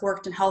years. I've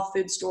worked in health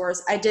food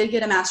stores. I did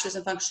get a master's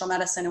in functional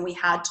medicine, and we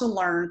had to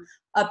learn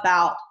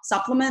about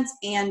supplements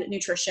and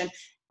nutrition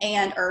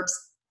and herbs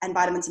and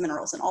vitamins and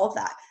minerals and all of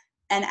that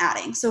and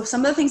adding. So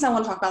some of the things I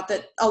want to talk about,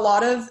 that a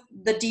lot of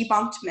the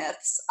debunked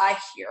myths I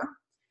hear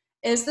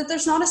is that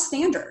there's not a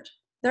standard.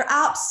 There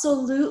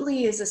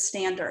absolutely is a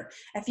standard.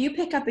 If you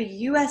pick up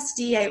a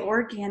USDA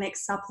organic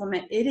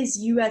supplement, it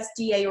is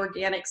USDA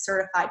organic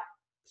certified,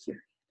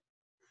 period.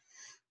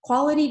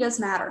 Quality does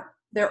matter.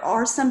 There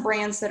are some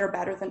brands that are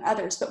better than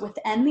others, but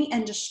within the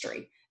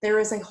industry, there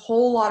is a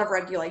whole lot of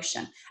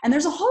regulation, and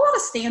there's a whole lot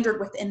of standard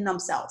within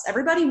themselves.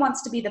 Everybody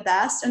wants to be the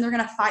best, and they're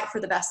going to fight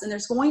for the best. And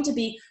there's going to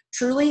be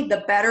truly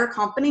the better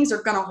companies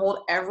are going to hold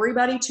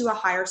everybody to a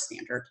higher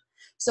standard.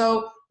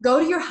 So go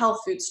to your health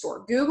food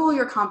store, Google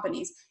your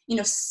companies,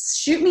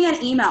 shoot me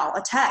an email,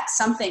 a text,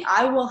 something.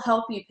 I will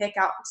help you pick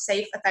out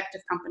safe,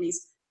 effective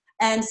companies,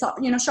 and so,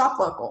 shop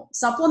local.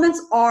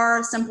 Supplements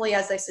are simply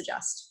as they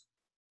suggest.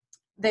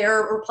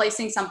 They're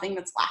replacing something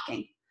that's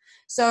lacking.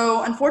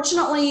 So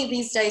unfortunately,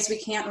 these days, we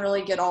can't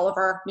really get all of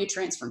our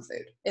nutrients from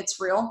food.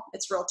 It's real.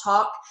 It's real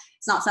talk.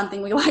 It's not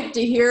something we like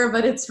to hear,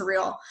 but it's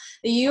real.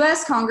 The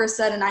U.S. Congress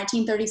said in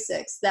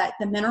 1936 that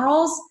the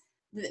minerals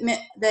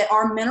that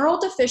are mineral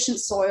deficient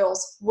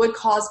soils would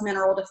cause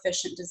mineral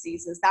deficient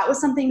diseases. That was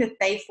something that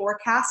they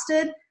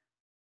forecasted.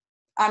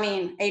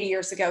 80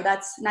 years ago,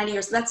 that's 90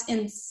 years. That's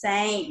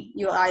insane,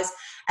 you guys.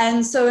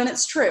 And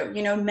it's true,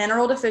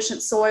 mineral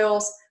deficient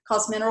soils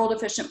cause mineral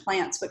deficient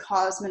plants, which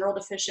cause mineral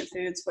deficient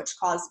foods, which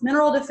cause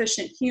mineral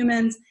deficient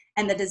humans,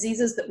 and the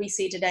diseases that we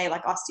see today,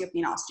 like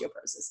osteopenia,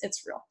 osteoporosis.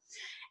 It's real.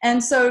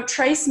 And so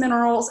trace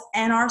minerals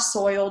in our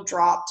soil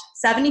dropped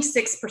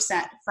 76%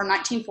 from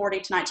 1940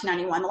 to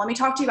 1991. Let me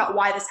talk to you about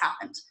why this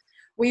happened.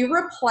 We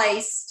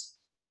replaced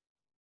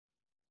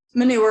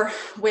manure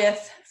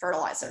with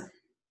fertilizer,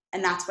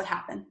 and that's what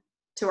happened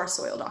to our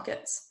soil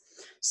dockets.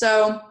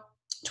 So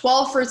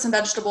 12 fruits and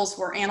vegetables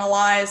were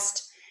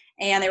analyzed,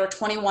 and they were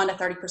 21 to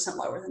 30%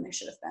 lower than they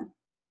should have been.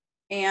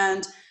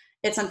 And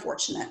it's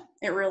unfortunate.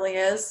 It really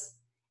is.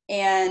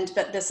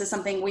 But this is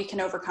something we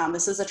can overcome.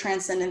 This is a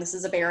transcendent, this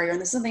is a barrier,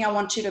 and this is something I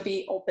want you to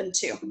be open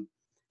to.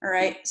 All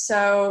right,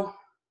 so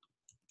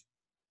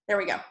there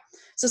we go.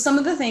 So some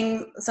of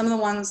the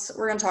ones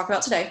we're gonna talk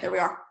about today, there we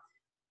are.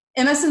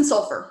 MS and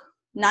sulfur,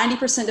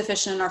 90%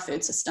 deficient in our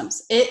food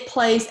systems. It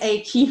plays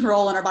a key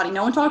role in our body.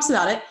 No one talks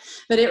about it,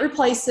 but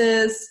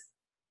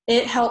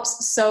it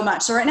helps so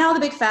much. So right now the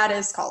big fad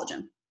is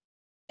collagen.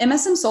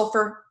 MS and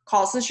sulfur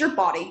causes your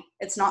body.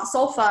 It's not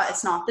sulfa,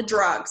 it's not the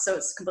drug, so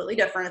it's completely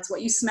different. It's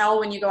what you smell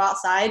when you go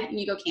outside and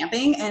you go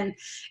camping, and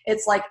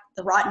it's like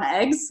the rotten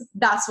eggs.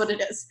 That's what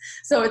it is.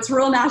 So it's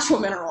real natural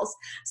minerals.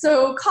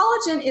 So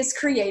collagen is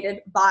created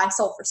by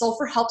sulfur.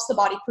 Sulfur helps the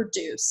body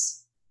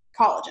produce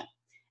collagen.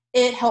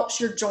 It helps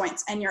your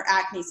joints and your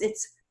acne.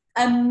 It's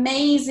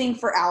amazing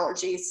for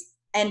allergies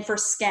and for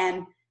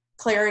skin,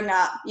 clearing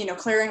up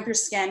your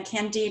skin,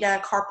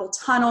 candida, carpal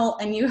tunnel,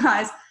 and you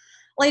guys,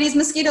 ladies,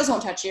 mosquitoes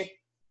won't touch you.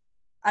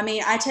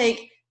 I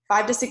take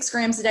 5 to 6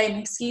 grams a day.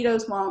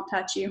 Mosquitoes won't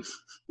touch you.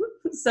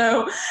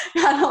 So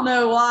I don't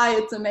know why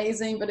it's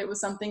amazing, but it was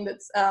something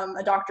that's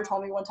a doctor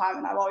told me one time,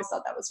 and I've always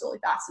thought that was really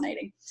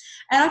fascinating.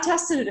 And I've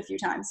tested it a few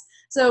times.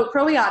 So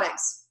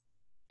probiotics.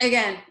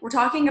 again, we're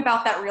talking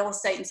about that real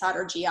estate inside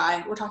our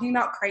GI. We're talking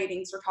about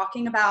cravings. We're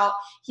talking about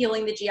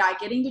healing the GI,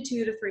 getting to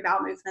 2 to 3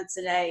 bowel movements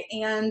a day.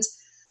 And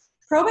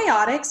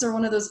probiotics are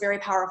one of those very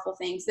powerful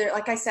things. There,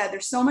 like I said,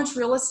 there's so much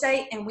real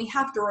estate, and we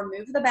have to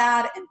remove the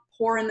bad and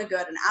pour in the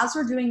good. And as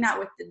we're doing that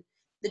with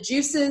the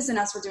juices, and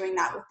as we're doing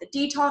that with the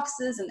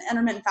detoxes and the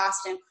intermittent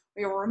fasting,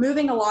 we are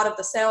removing a lot of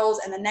the cells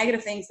and the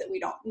negative things that we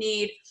don't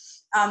need,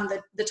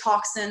 the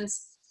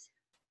toxins.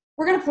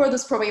 We're going to pour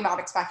those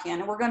probiotics back in,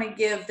 and we're going to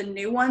give the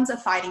new ones a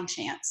fighting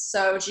chance.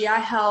 So GI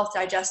health,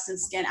 digestion,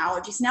 skin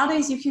allergies.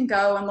 Nowadays, you can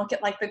go and look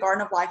at like the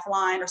Garden of Life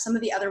line or some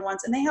of the other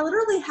ones, and they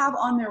literally have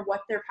on there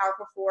what they're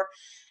powerful for.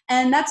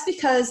 And that's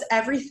because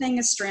everything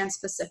is strand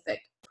specific.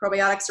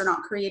 Probiotics are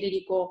not created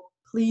equal.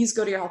 Please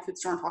go to your health food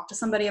store and talk to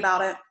somebody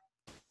about it.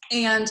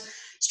 And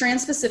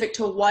strand specific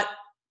to what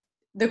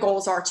the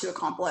goals are to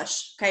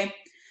accomplish, okay?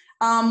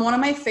 One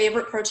of my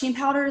favorite protein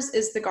powders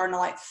is the Garden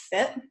of Life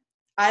Fit.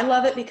 I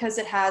love it because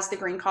it has the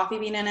green coffee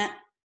bean in it,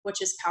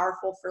 which is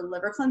powerful for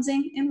liver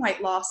cleansing and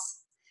weight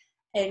loss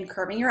and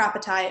curbing your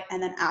appetite,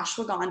 and then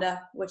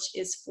ashwagandha, which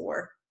is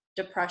for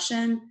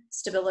depression,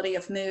 stability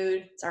of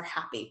mood. It's our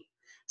happy.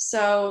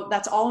 So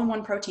that's all in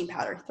one protein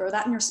powder. Throw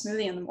that in your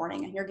smoothie in the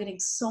morning, and you're getting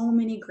so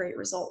many great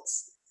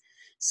results.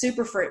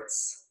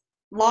 Superfruits,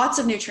 lots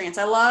of nutrients.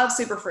 I love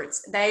superfruits.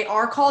 They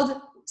are called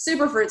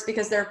superfruits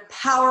because they're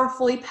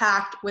powerfully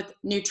packed with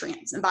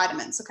nutrients and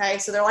vitamins, okay?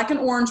 So they're like an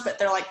orange, but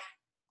they're like,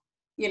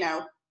 you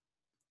know,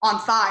 on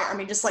fire. I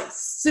mean, just like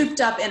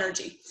souped up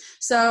energy.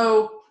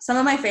 So some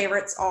of my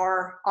favorites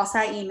are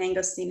acai,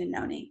 mangosteen, and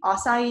noni.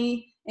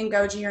 Acai and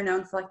goji are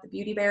known for like the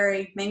beauty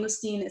berry.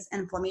 Mangosteen is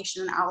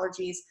inflammation and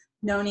allergies.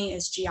 Noni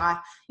is GI.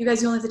 You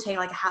guys, you only have to take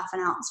like a half an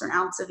ounce or an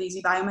ounce of these.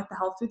 You buy them at the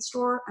health food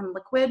store and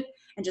liquid,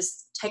 and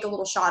just take a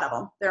little shot of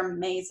them. They're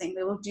amazing.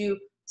 They will do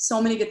so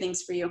many good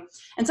things for you.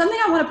 And something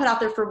I want to put out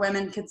there for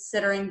women,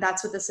 considering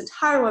that's what this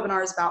entire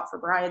webinar is about for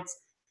brides,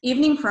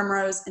 evening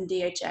primrose and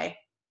DHA.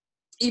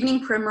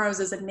 Evening primrose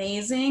is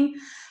amazing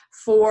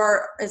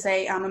as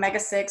a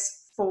omega-6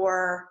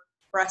 for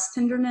breast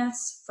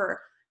tenderness,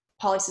 for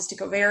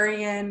polycystic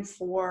ovarian,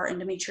 for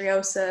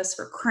endometriosis,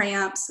 for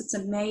cramps. It's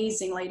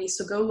amazing, ladies.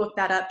 So go look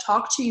that up.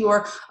 Talk to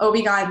your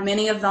OB-GYN.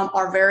 Many of them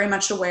are very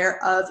much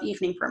aware of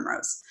evening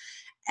primrose.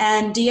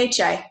 And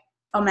DHA,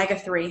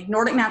 omega-3.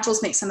 Nordic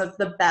Naturals makes some of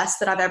the best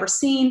that I've ever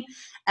seen.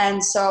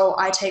 And so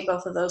I take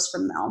both of those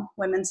from them.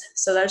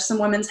 So there's some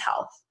women's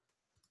health.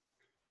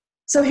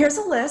 So here's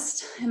a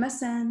list: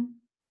 MSM,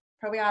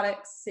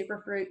 probiotics,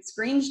 superfruits,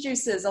 greens,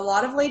 juices. A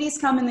lot of ladies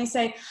come and they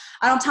say,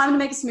 I don't have time to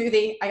make a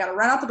smoothie. I got to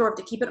run out the door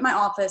to keep it at my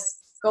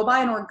office. Go buy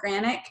an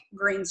organic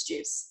greens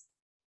juice.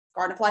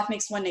 Garden of Life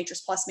makes one,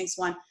 Nature's Plus makes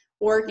one,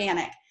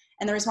 organic.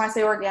 And the reason why I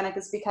say organic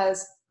is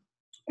because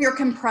you're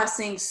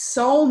compressing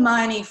so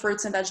many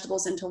fruits and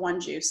vegetables into one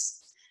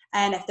juice.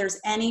 And if there's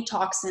any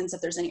toxins,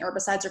 if there's any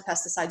herbicides or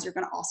pesticides, you're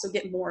going to also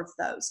get more of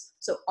those.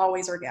 So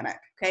always organic,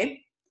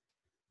 okay?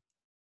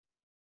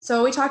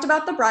 So we talked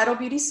about the Bridal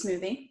Beauty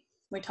Smoothie.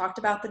 We talked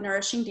about the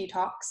Nourishing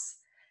Detox,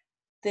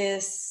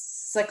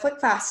 this cyclic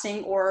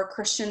fasting or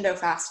crescendo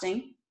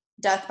fasting,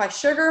 death by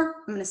sugar.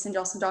 I'm going to send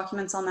y'all some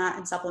documents on that,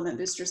 and supplement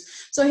boosters.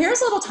 So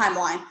here's a little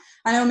timeline.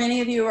 I know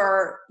many of you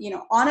are,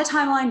 on a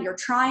timeline. You're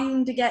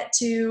trying to get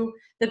to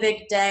the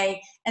big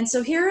day. And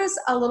so here is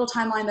a little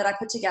timeline that I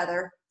put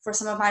together for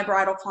some of my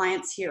bridal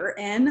clients here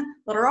in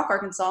Little Rock,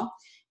 Arkansas.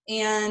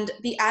 And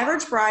the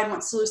average bride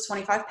wants to lose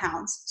 25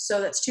 pounds.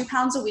 So that's 2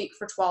 pounds a week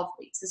for 12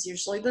 weeks is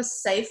usually the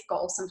safe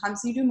goal.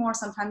 Sometimes you do more,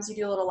 sometimes you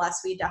do a little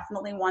less. We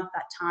definitely want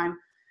that time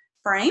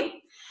frame.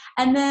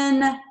 And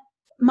then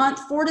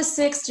month 4 to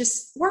 6,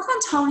 just work on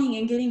toning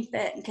and getting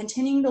fit and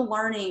continuing to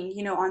learning,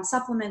 on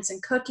supplements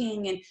and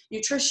cooking and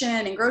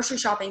nutrition and grocery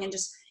shopping and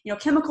just,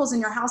 chemicals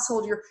in your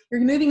household. You're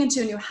moving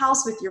into a new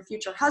house with your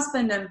future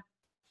husband, and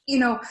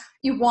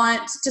you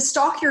want to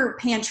stock your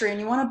pantry and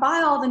you want to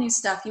buy all the new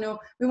stuff. I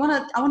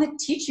want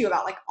to teach you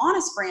about like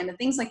Honest Brand and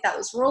things like that.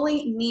 Those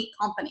really neat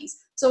companies.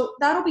 So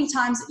that'll be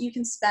times that you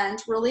can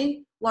spend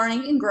really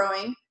learning and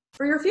growing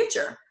for your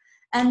future.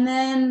 And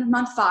then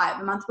month 5,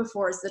 the month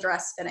before, is the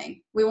dress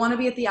fitting. We want to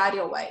be at the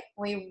ideal weight.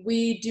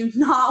 We do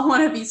not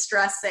want to be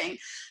stressing.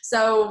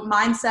 So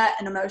mindset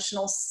and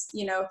emotional,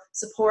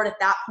 support at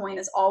that point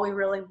is all we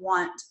really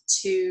want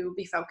to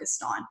be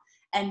focused on.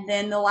 And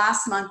then the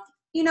last month,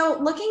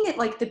 looking at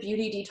like the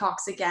beauty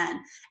detox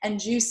again, and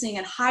juicing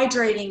and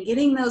hydrating,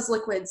 getting those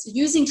liquids,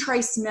 using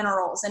trace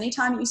minerals.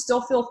 Anytime you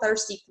still feel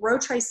thirsty, throw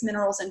trace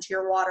minerals into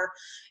your water,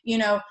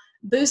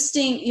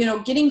 boosting,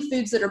 getting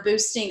foods that are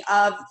boosting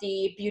of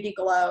the beauty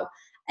glow,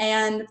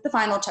 and the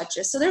final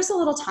touches. So there's a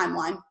little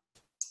timeline.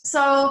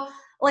 So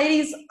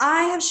ladies,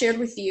 I have shared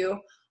with you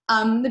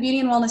the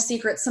beauty and wellness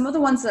secrets, some of the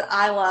ones that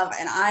I love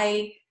and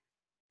I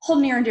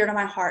hold near and dear to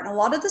my heart, and a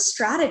lot of the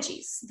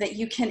strategies that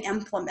you can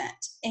implement.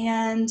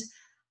 And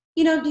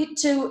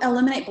to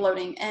eliminate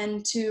bloating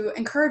and to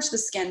encourage the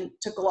skin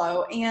to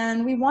glow.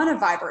 And we want a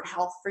vibrant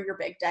health for your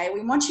big day.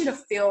 We want you to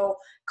feel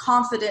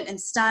confident and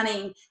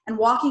stunning and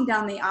walking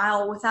down the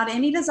aisle without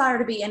any desire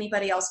to be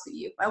anybody else but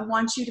you. I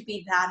want you to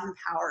be that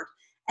empowered.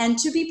 and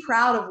to be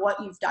proud of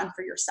what you've done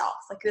for yourself.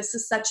 Like, this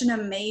is such an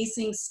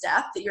amazing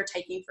step that you're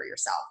taking for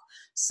yourself.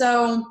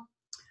 So,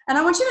 and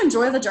I want you to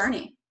enjoy the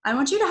journey. I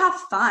want you to have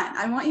fun.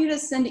 I want you to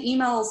send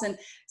emails and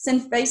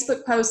send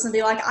Facebook posts and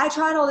be like, I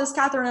tried all this,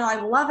 Catherine, and I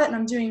love it, and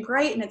I'm doing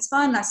great, and it's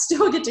fun, and I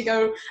still get to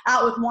go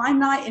out with wine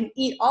night and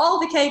eat all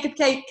the cake at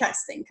cake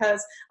testing,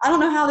 because I don't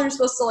know how they're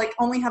supposed to like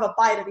only have a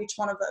bite of each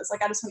one of those.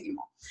 Like, I just want to eat them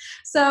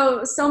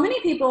all. So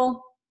many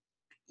people,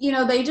 you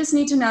know, they just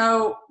need to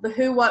know the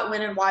who, what,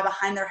 when, and why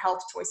behind their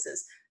health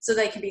choices so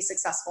they can be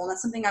successful. And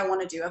that's something I want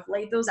to do. I've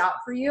laid those out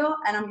for you,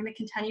 and I'm going to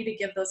continue to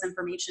give those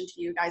information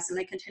to you guys. I'm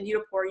going to continue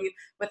to pour you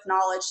with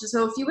knowledge.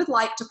 So if you would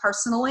like to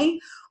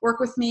personally work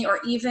with me or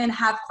even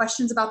have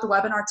questions about the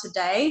webinar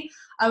today,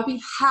 I would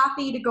be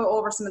happy to go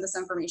over some of this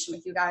information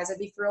with you guys. I'd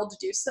be thrilled to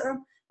do so.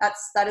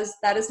 That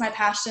is my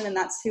passion, and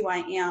that's who I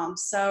am.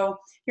 So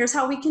here's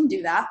how we can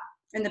do that.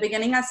 In the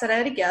beginning, I said I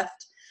had a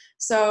gift.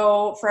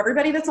 So for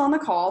everybody that's on the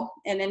call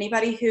and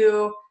anybody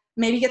who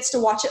maybe gets to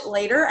watch it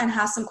later and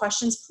has some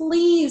questions,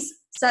 please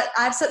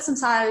I've set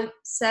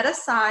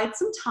aside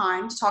some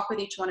time to talk with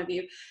each one of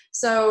you.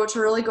 So to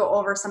really go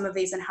over some of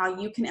these and how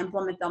you can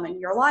implement them in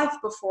your life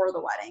before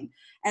the wedding.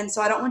 And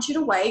so I don't want you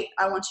to wait.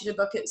 I want you to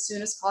book it as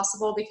soon as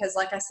possible, because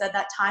like I said,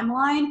 that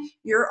timeline,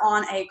 you're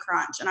on a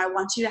crunch, and I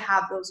want you to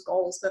have those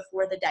goals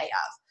before the day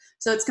of.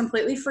 So it's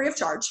completely free of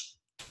charge.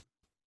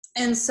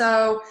 And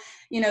so,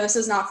 you know, this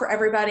is not for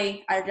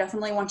everybody. I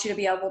definitely want you to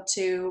be able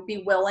to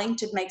be willing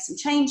to make some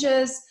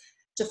changes,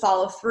 to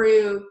follow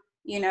through.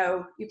 You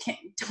know,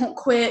 don't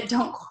quit,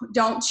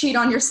 don't cheat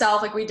on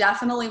yourself. Like, we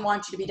definitely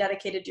want you to be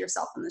dedicated to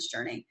yourself in this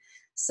journey.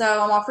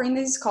 So I'm offering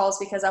these calls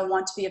because I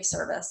want to be of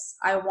service.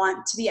 I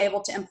want to be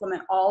able to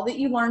implement all that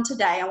you learned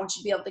today. I want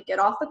you to be able to get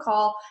off the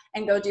call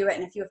and go do it.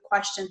 And if you have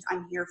questions,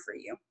 I'm here for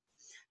you.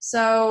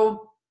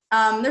 So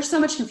there's so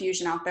much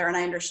confusion out there, and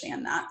I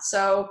understand that.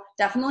 So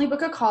definitely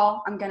book a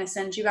call. I'm going to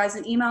send you guys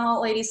an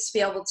email, ladies, to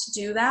be able to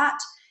do that.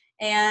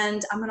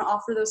 And I'm going to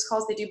offer those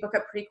calls. They do book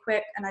up pretty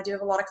quick, and I do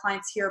have a lot of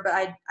clients here, but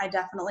I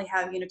definitely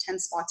have, 10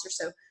 spots or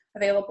so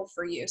available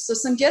for you. So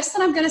some gifts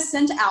that I'm going to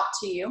send out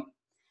to you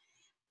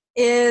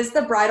is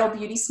the Bridal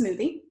Beauty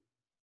Smoothie,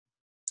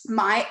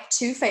 my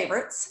 2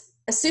 favorites,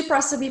 a soup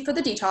recipe for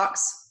the detox.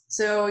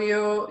 So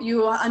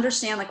you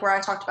understand, like, where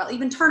I talked about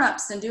even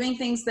turnips and doing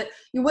things that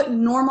you wouldn't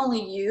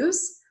normally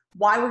use,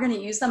 why we're going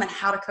to use them and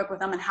how to cook with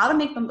them and how to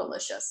make them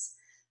delicious.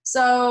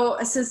 So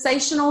a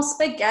sensational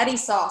spaghetti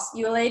sauce.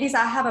 You ladies,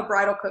 I have a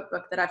bridal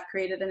cookbook that I've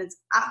created, and it's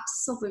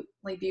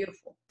absolutely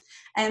beautiful.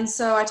 And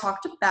so I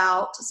talked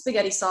about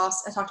spaghetti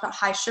sauce. I talked about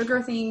high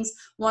sugar things.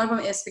 One of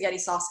them is spaghetti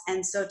sauce.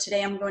 And so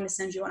today I'm going to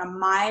send you one of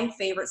my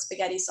favorite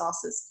spaghetti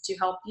sauces to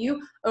help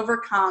you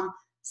overcome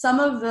some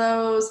of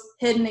those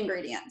hidden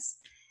ingredients.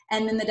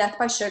 And then the Death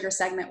by Sugar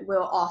segment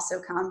will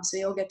also come. So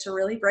you'll get to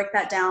really break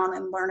that down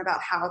and learn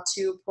about how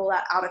to pull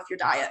that out of your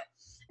diet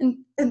and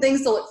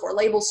things to look for,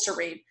 labels to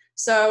read.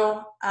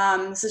 So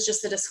this is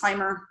just a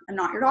disclaimer. I'm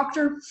not your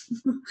doctor.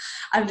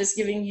 I'm just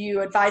giving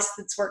you advice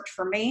that's worked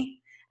for me,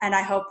 and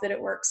I hope that it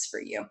works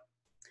for you.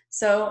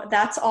 So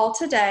that's all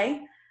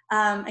today.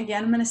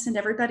 Again, I'm going to send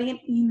everybody an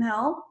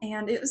email,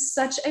 and it was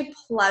such a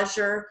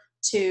pleasure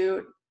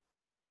to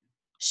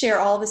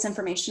share all this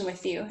information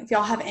with you. If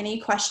y'all have any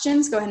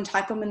questions, go ahead and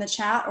type them in the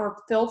chat,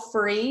 or feel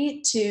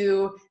free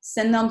to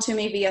send them to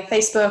me via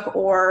Facebook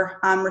or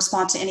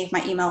respond to any of my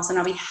emails, and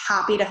I'll be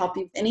happy to help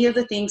you with any of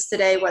the things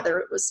today, whether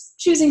it was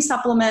choosing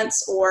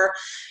supplements or,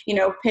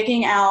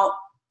 picking out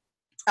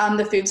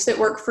the foods that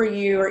work for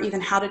you, or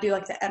even how to do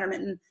like the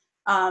intermittent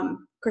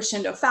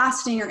crescendo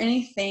fasting, or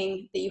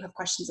anything that you have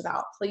questions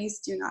about. Please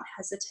do not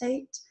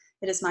hesitate.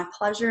 It is my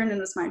pleasure and it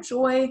is my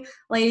joy.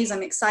 Ladies,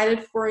 I'm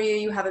excited for you.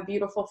 You have a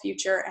beautiful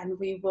future, and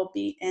we will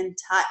be in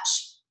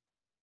touch.